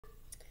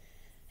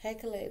Hey,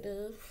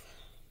 collective.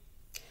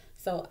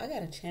 So I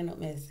got a channel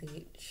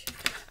message.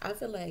 I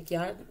feel like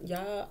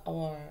y'all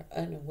are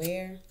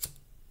unaware,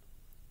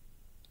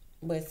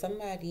 but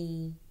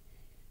somebody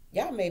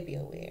y'all may be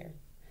aware,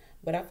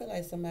 but I feel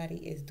like somebody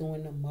is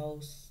doing the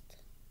most.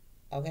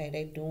 Okay,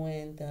 they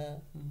doing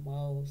the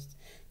most.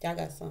 Y'all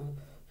got some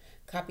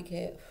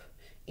copycat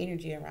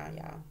energy around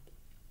y'all.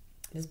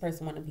 This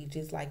person want to be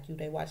just like you.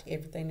 They watch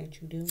everything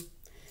that you do.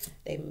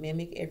 They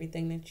mimic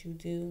everything that you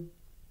do.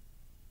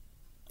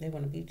 They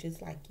want to be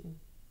just like you.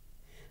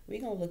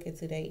 We're going to look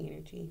into their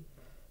energy.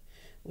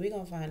 We're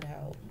going to find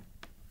out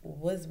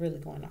what's really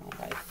going on.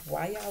 Like,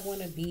 why y'all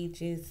want to be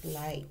just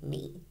like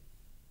me?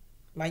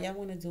 Why y'all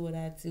want to do what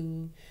I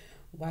do?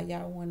 Why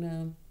y'all want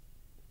to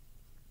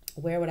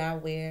wear what I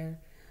wear?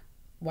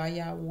 Why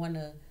y'all want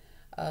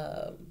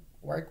to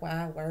work while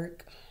I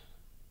work?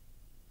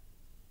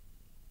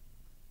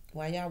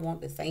 Why y'all want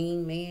the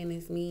same man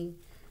as me?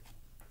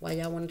 Why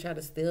y'all want to try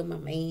to steal my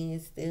man,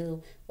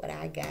 steal what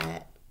I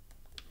got?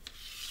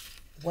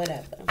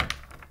 Whatever.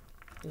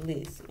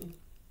 Listen.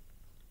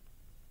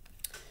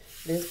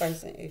 This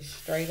person is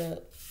straight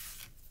up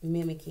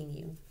mimicking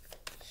you.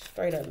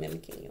 Straight up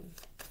mimicking you.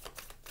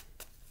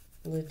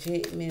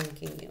 Legit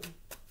mimicking you.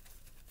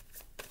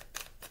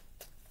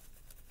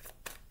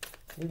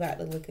 We about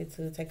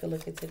to take a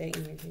look into their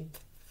energy.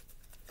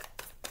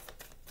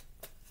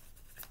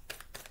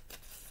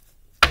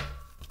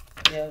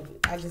 Yeah,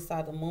 I just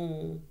saw the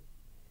moon.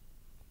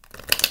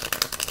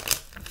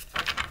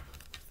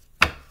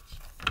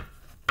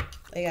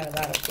 They got a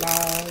lot of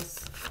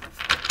flaws.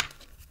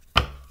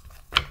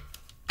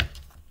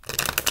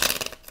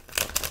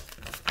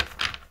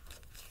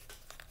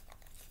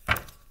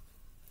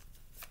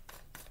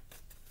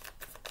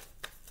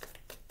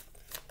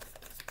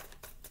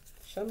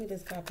 Show me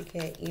this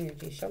copycat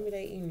energy. Show me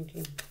their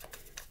energy.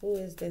 Who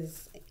is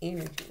this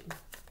energy?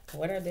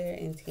 What are their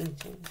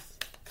intentions?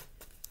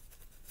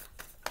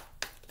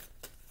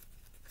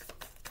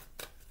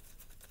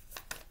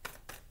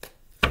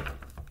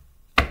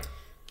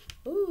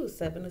 Ooh,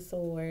 Seven of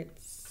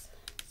Swords.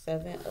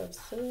 Seven of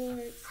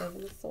Swords.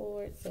 Seven of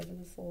Swords.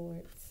 Seven of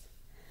Swords.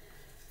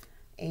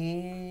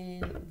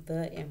 And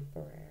the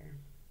Emperor.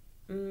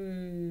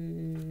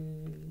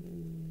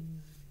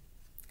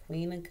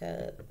 Queen of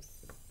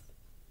Cups.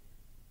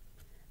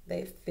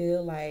 They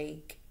feel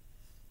like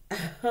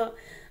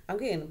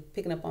I'm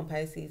picking up on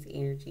Pisces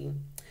energy.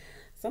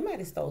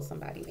 Somebody stole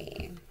somebody,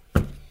 man.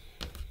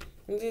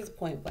 Just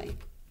point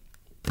blank.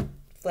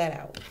 Flat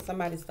out.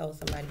 Somebody stole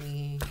somebody,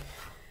 man.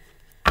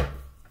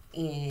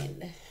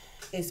 And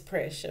it's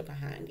pressure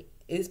behind it.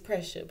 It's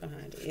pressure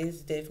behind it. It's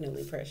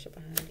definitely pressure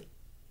behind it.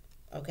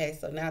 Okay,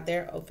 so now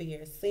they're over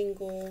here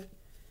single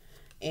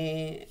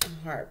and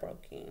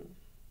heartbroken.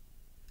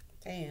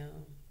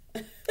 Damn.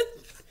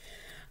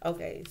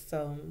 Okay,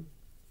 so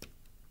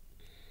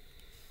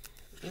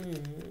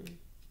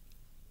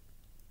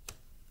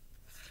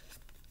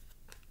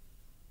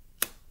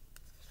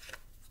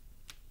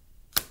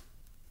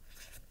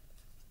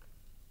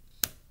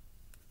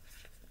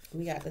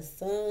we got the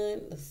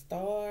sun, the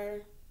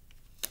star.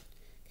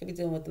 Could be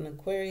dealing with an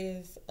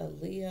Aquarius, a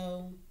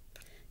Leo.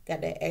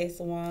 Got that Ace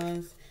of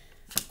Wands,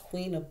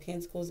 Queen of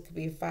Pentacles. It could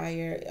be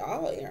fire.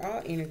 All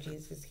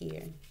energies is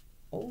here.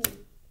 Oh,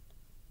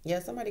 yeah,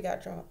 somebody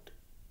got dropped.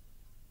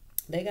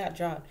 They got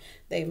dropped.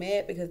 They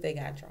mad because they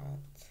got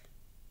dropped.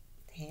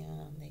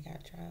 Damn, they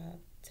got dropped.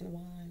 Ten of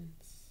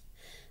Wands.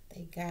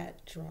 They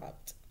got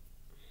dropped.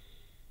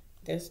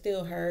 They're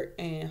still hurt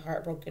and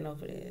heartbroken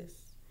over this.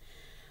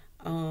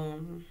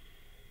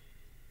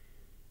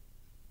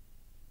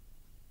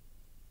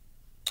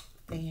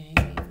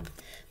 Dang.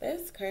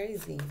 That's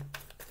crazy.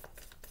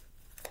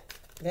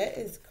 That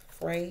is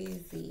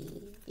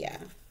crazy. Yeah.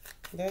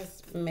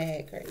 That's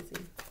mad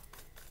crazy.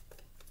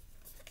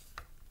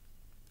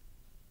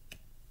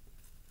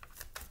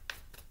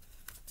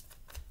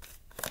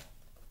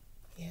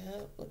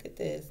 Yep, look at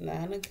this.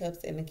 Nine of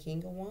Cups and the King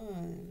of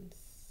Wands.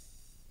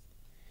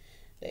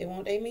 They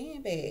want their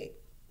man back.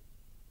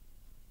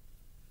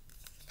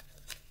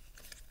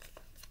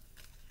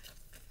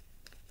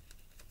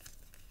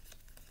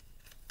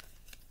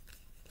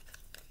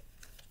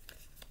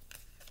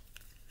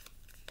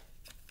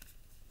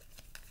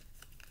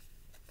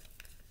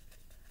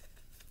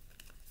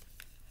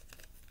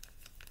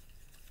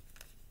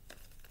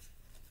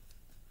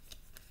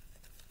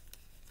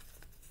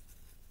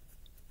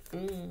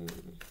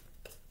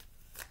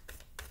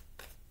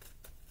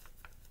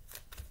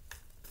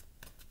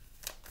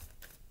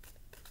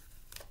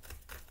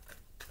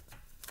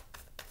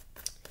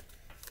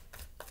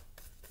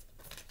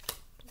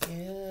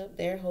 Yeah,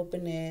 they're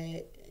hoping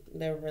that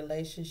the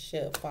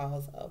relationship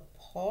falls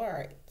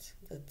apart.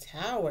 The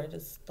Tower, the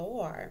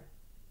Star.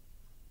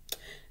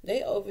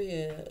 They over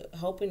here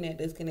hoping that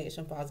this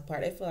connection falls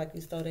apart. They feel like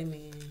you stole their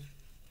man.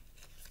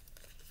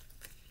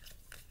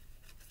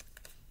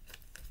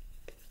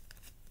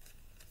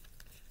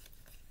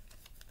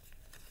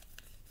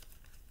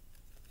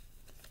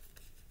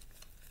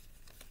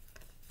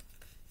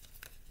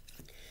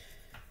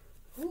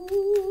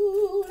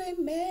 Ooh, they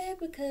mad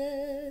because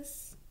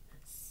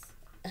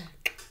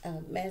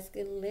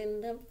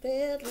masculine done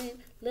fell in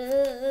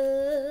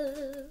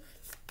love.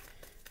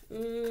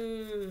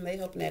 They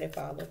hoping that it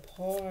fall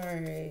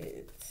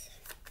apart.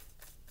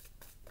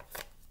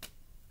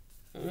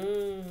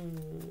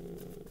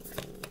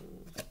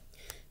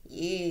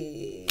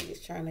 Yes,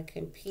 trying to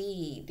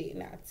compete.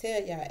 Didn't I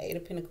tell y'all? Eight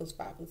of Pentacles,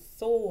 Five of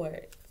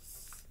Swords.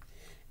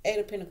 Eight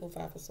of Pentacles,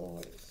 Five of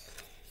Swords.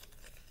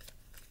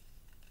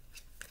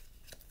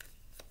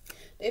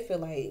 They feel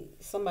like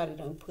somebody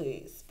done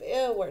put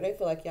spell work. They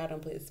feel like y'all done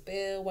put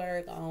spell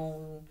work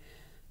on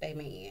their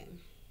man.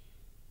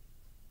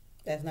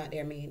 That's not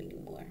their man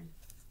anymore.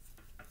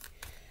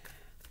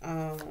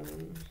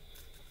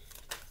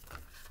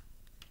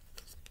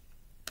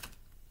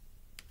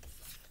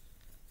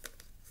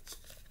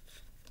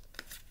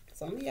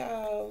 Some of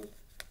y'all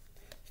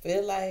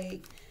feel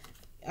like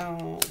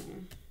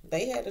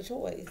they had a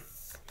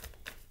choice.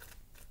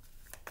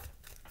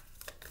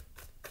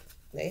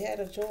 They had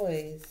a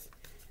choice.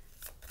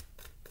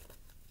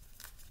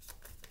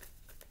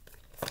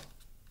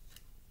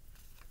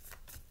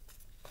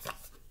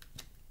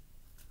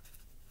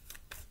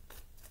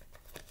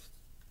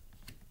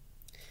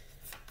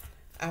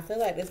 I feel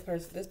like this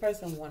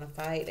person want to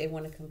fight. They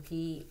want to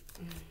compete.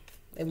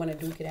 They want to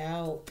duke it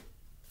out.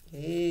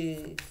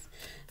 Yes.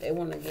 They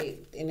want to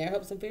get in their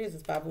hopes and fears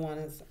is Five of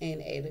Wands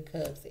and Eight of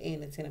Cups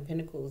and the Ten of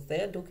Pentacles.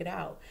 They'll duke it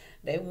out.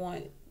 They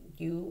want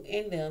you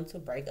and them to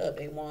break up.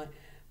 They want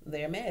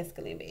their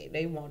masculine back.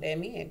 They want that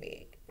man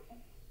back.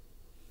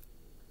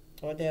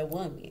 Or that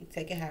woman.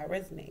 Take it how it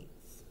resonates.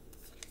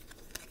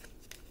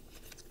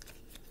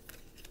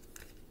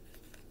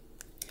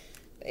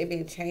 They've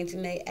been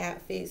changing their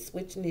outfits,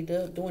 switching it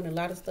up, doing a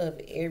lot of stuff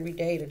every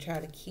day to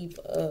try to keep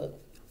up.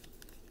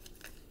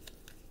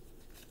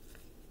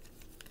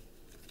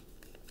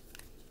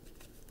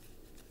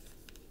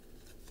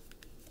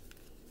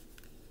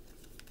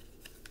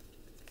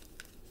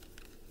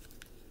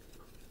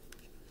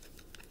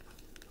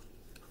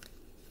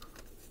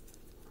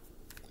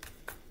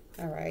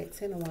 All right,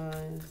 Ten of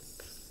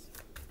Wands.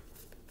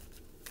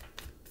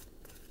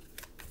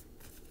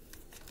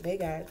 They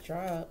got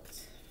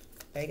dropped.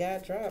 They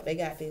got dropped. They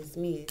got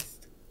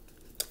dismissed.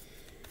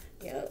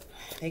 Yep.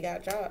 They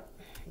got dropped.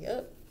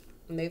 Yep.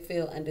 And they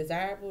feel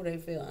undesirable. They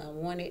feel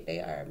unwanted. They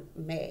are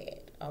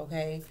mad.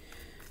 Okay?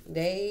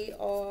 They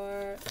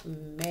are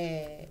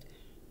mad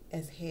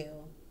as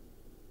hell.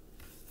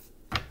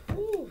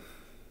 Whew.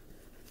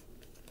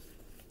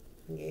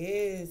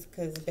 Yes,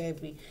 because,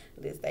 baby,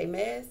 this they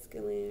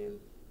masculine.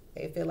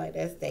 They feel like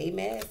that's they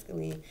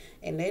masculine.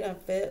 And they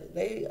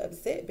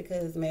upset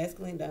because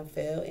masculine done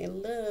fell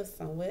in love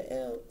somewhere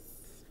else.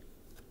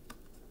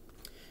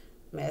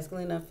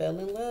 Masculine done fell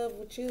in love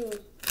with you.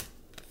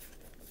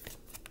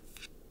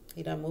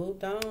 He done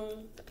moved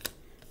on.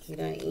 He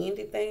done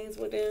ended things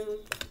with them.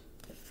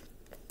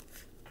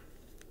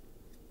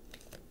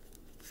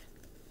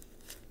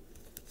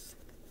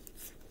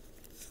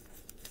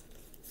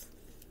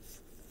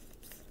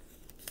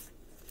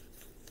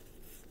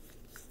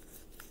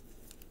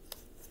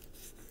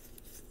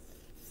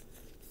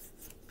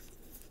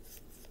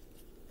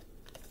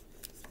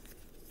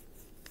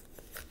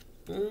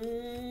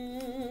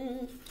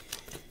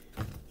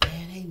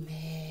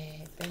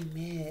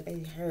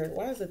 They hurt.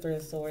 Why is the Three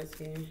of Swords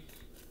here?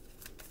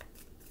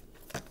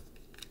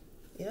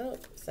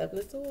 Yep, Seven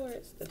of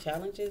Swords. The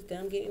challenge is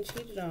them getting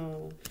cheated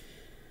on.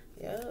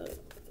 Yep.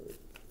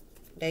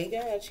 They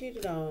got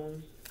cheated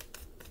on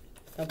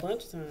a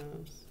bunch of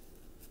times.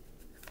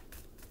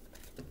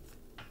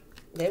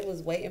 They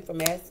was waiting for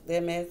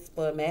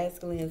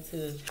masculine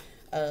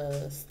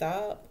to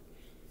stop.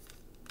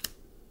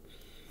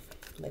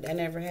 But that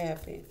never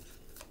happened.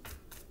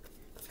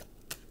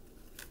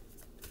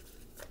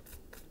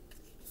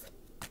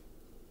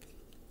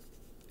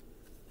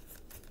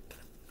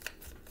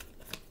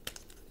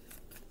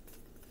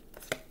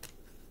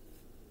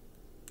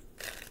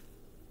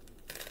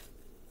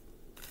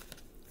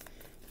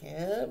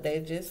 Yep, they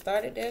just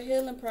started their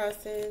healing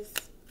process.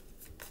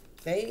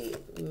 They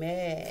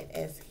mad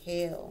as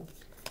hell.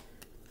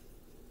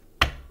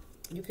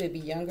 You could be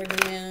younger than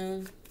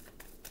them.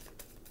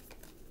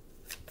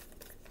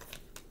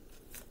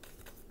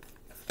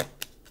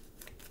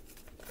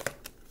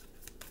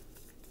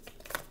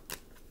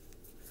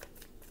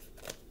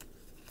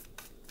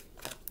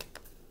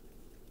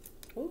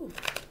 Ooh.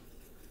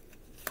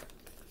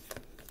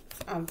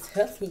 I'm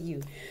telling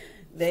you.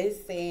 They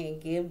saying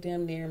give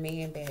them their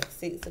man back.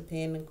 Six of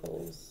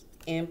Pentacles,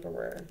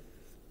 Emperor,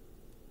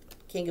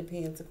 King of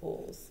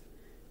Pentacles,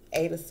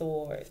 Eight of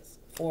Swords,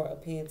 Four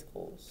of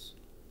Pentacles.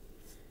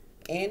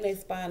 And they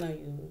spying on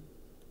you.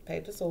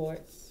 Page of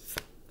Swords.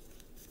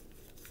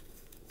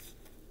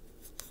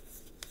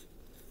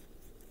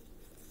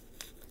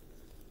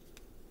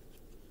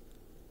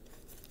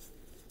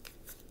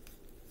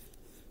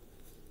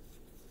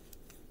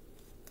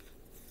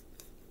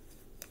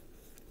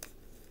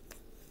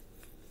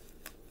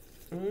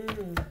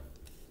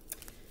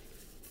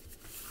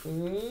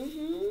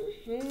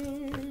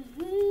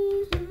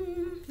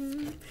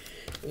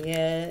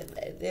 Yeah,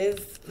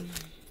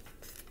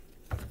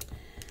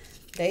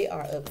 They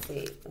are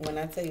upset. When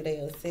I tell you they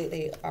upset,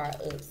 they are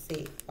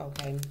upset.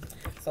 Okay.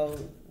 So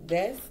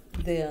that's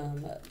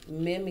them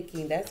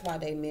mimicking. That's why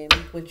they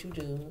mimic what you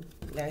do.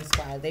 That's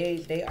why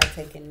they are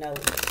taking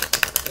notes.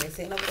 They're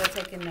sitting over there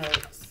taking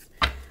notes.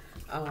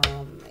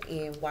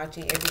 And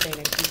watching everything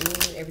that you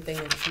do, everything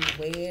that you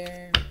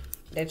wear.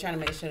 They're trying to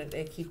make sure that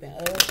they're keeping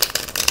up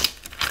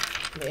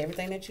with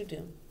everything that you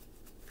do.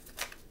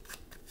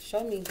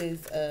 Show me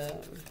this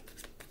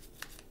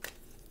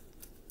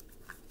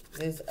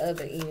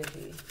other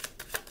energy.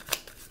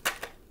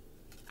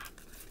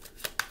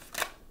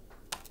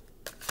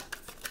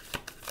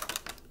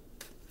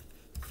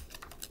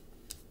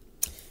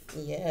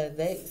 Yeah,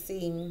 they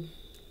see,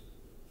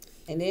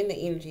 and then the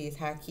energy is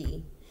high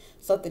key.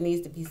 Something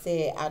needs to be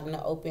said out in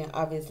the open,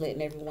 obviously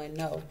letting everyone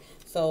know.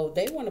 So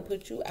they want to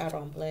put you out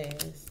on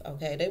blast,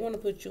 okay? They want to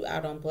put you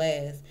out on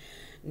blast.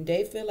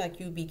 They feel like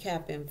you be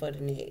capping for the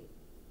net.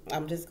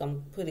 I'm just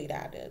gonna put it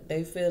out there.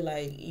 They feel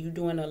like you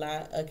doing a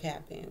lot of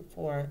capping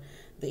for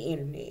the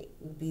internet.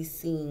 Be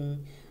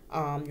seen.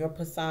 Your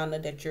persona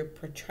that you're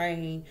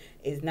portraying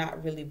is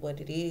not really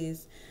what it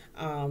is.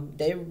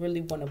 They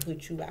really want to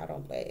put you out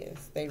on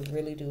blast. They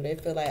really do. They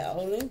feel like,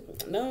 oh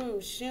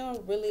no, she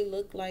don't really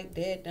look like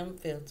that. Them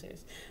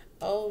filters.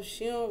 Oh,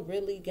 she don't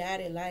really got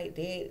it like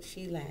that.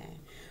 She lying.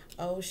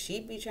 Oh, she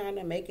be trying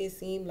to make it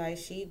seem like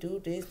she do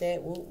this,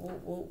 that, whoop,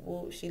 whoop, whoop,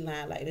 whoop. She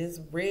lying. Like, this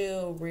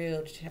real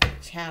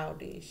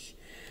childish.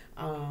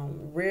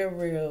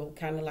 Real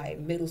kind of like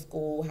middle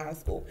school,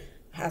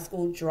 high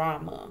school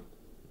drama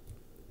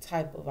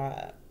type of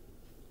vibe.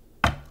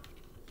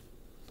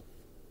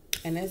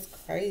 And that's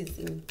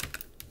crazy.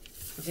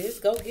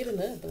 Just go get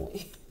another one.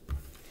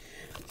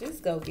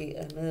 Just go get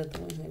another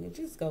one, honey.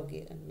 Just go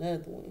get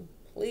another one.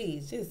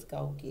 Please, just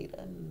go get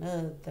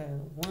another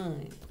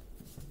one.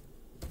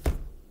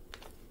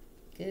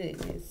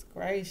 Goodness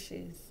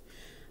gracious.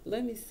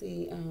 Let me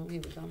see. Here we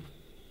go.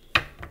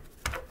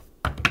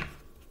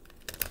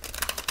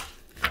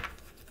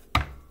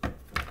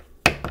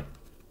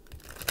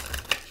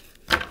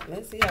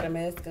 Let's see how the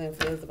masculine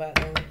feels about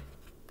them.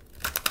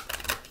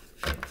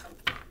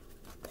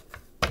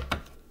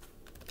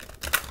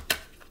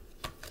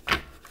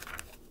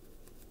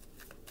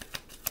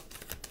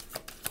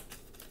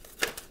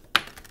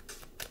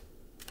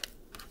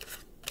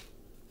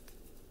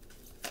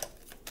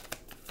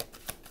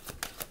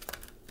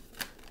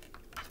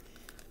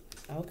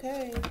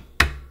 Okay.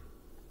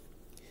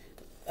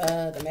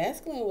 The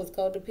masculine was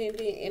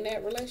codependent in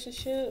that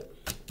relationship,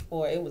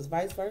 or it was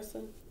vice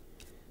versa.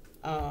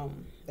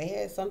 They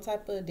had some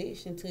type of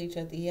addiction to each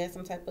other. He had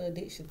some type of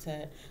addiction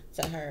to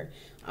her.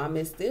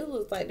 It still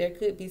looks like there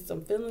could be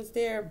some feelings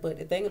there, but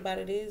the thing about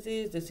it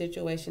is the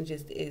situation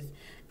just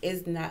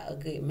is not a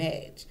good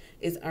match.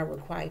 It's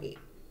unrequited.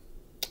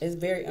 It's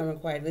very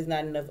unrequited. There's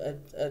not enough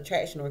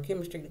attraction or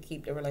chemistry to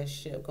keep the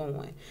relationship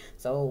going.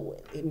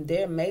 So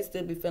there may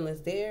still be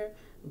feelings there,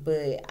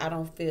 but I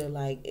don't feel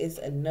like it's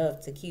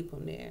enough to keep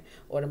him there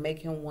or to make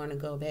him want to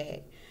go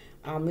back.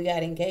 We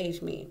got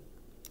engagement.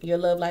 Your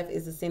love life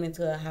is ascending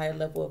to a higher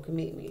level of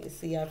commitment.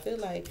 See, I feel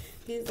like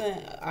he's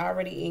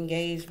already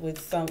engaged with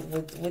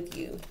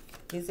you.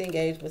 He's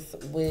engaged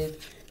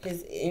with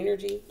his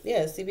energy.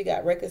 Yeah, see, we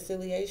got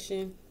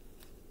reconciliation.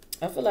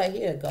 I feel like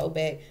he'll go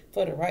back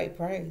for the right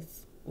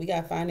price. We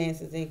got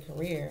finances and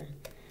career.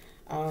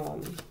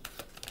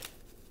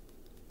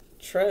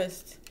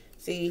 Trust.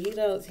 See, he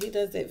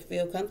doesn't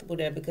feel comfortable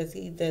there because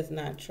he does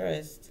not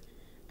trust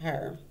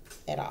her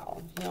at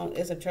all.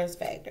 It's a trust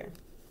factor.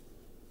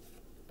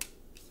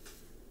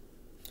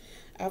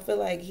 I feel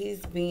like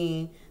he's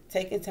been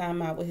taking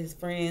time out with his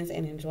friends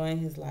and enjoying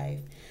his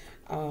life.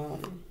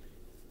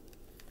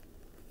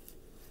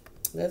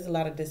 There's a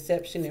lot of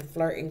deception and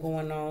flirting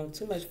going on.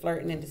 Too much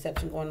flirting and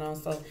deception going on.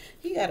 So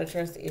he got a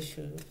trust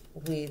issue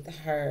with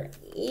her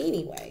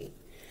anyway.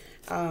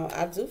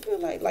 I do feel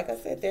like I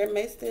said, there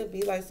may still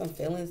be like some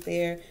feelings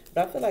there,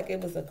 but I feel like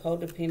it was a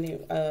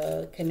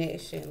codependent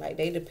connection. Like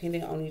they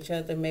depended on each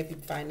other, maybe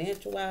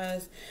financial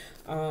wise.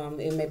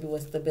 It maybe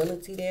was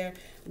stability there,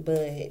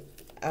 but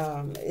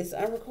it's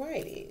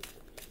unrequited.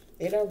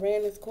 It done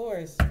ran its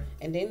course,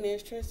 and then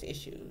there's trust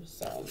issues.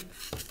 So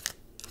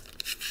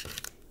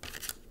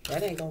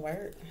that ain't gonna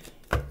work.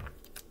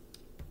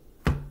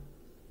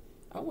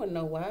 I want to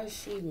know, why is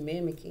she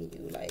mimicking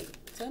you? Like,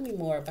 tell me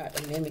more about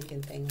the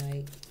mimicking thing.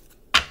 Like,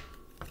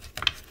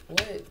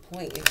 what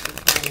point is she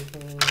trying to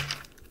prove?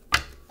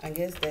 I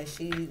guess that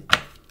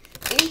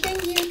anything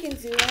you can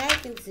do, I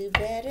can do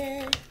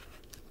better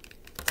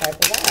type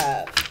of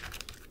vibe.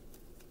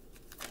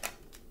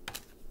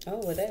 Oh,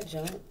 well, that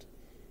jumped.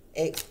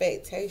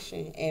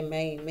 Expectation and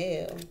main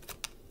male.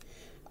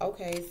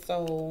 Okay,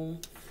 so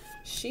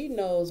she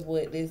knows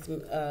what this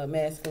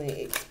masculine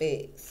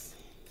expects,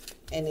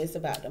 and it's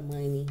about the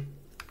money.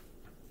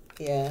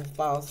 Yeah,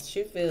 false.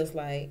 She feels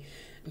like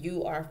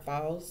you are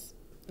false.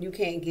 You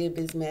can't give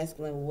this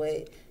masculine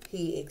what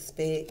he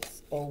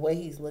expects or what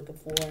he's looking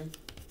for.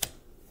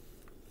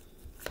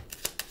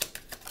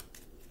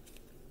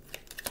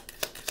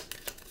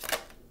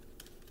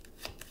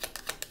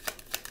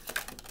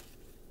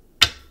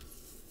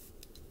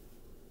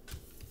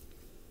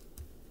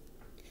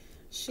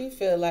 She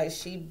feel like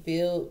she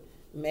built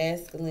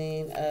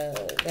masculine,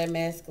 that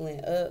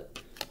masculine up,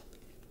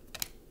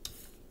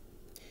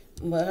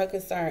 but her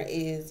concern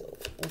is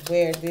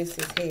where this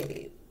is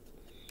headed.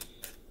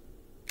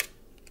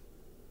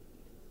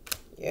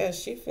 Yeah,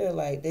 she feel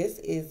like this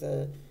is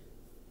a.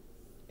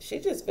 She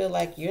just feel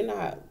like you're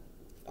not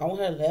on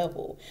her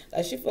level.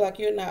 Like she feel like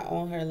you're not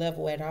on her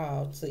level at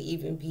all to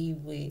even be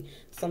with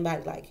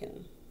somebody like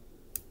him.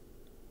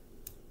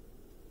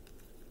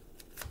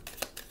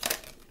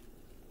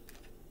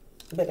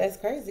 But that's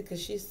crazy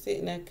because she's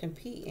sitting there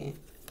competing.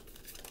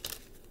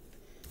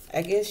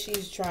 I guess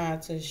she's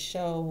trying to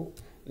show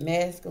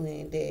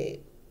masculine that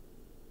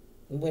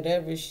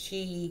whatever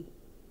she,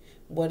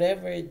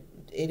 whatever it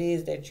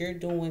is that you're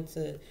doing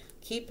to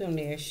keep him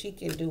there, she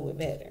can do it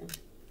better.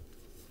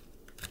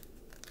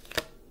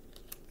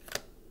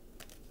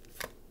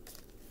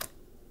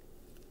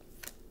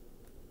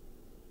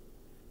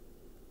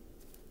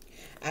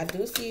 I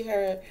do see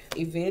her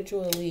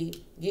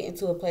eventually getting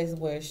to a place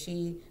where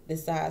she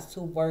decides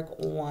to work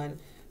on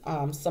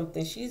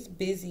something. She's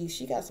busy.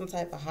 She got some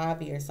type of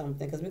hobby or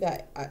something because we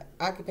got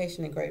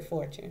occupation and great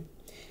fortune,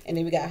 and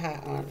then we got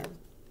high honor.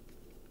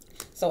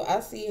 So I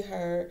see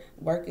her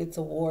working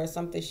towards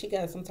something. She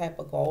got some type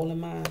of goal in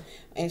mind,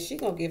 and she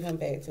gonna give him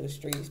back to the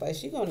streets. Like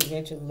she gonna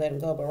eventually let him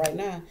go. But right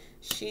now,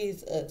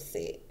 she's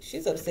upset.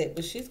 She's upset,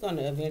 but she's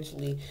gonna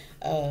eventually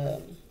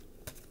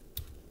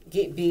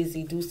get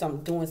busy,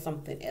 doing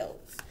something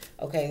else.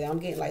 Okay, I'm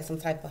getting like some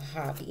type of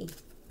hobby.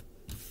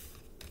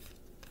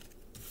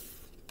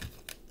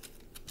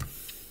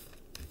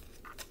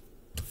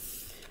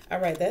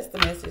 All right, that's the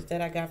message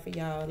that I got for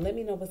y'all. Let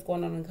me know what's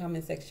going on in the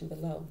comment section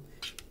below.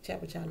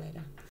 Chat with y'all later.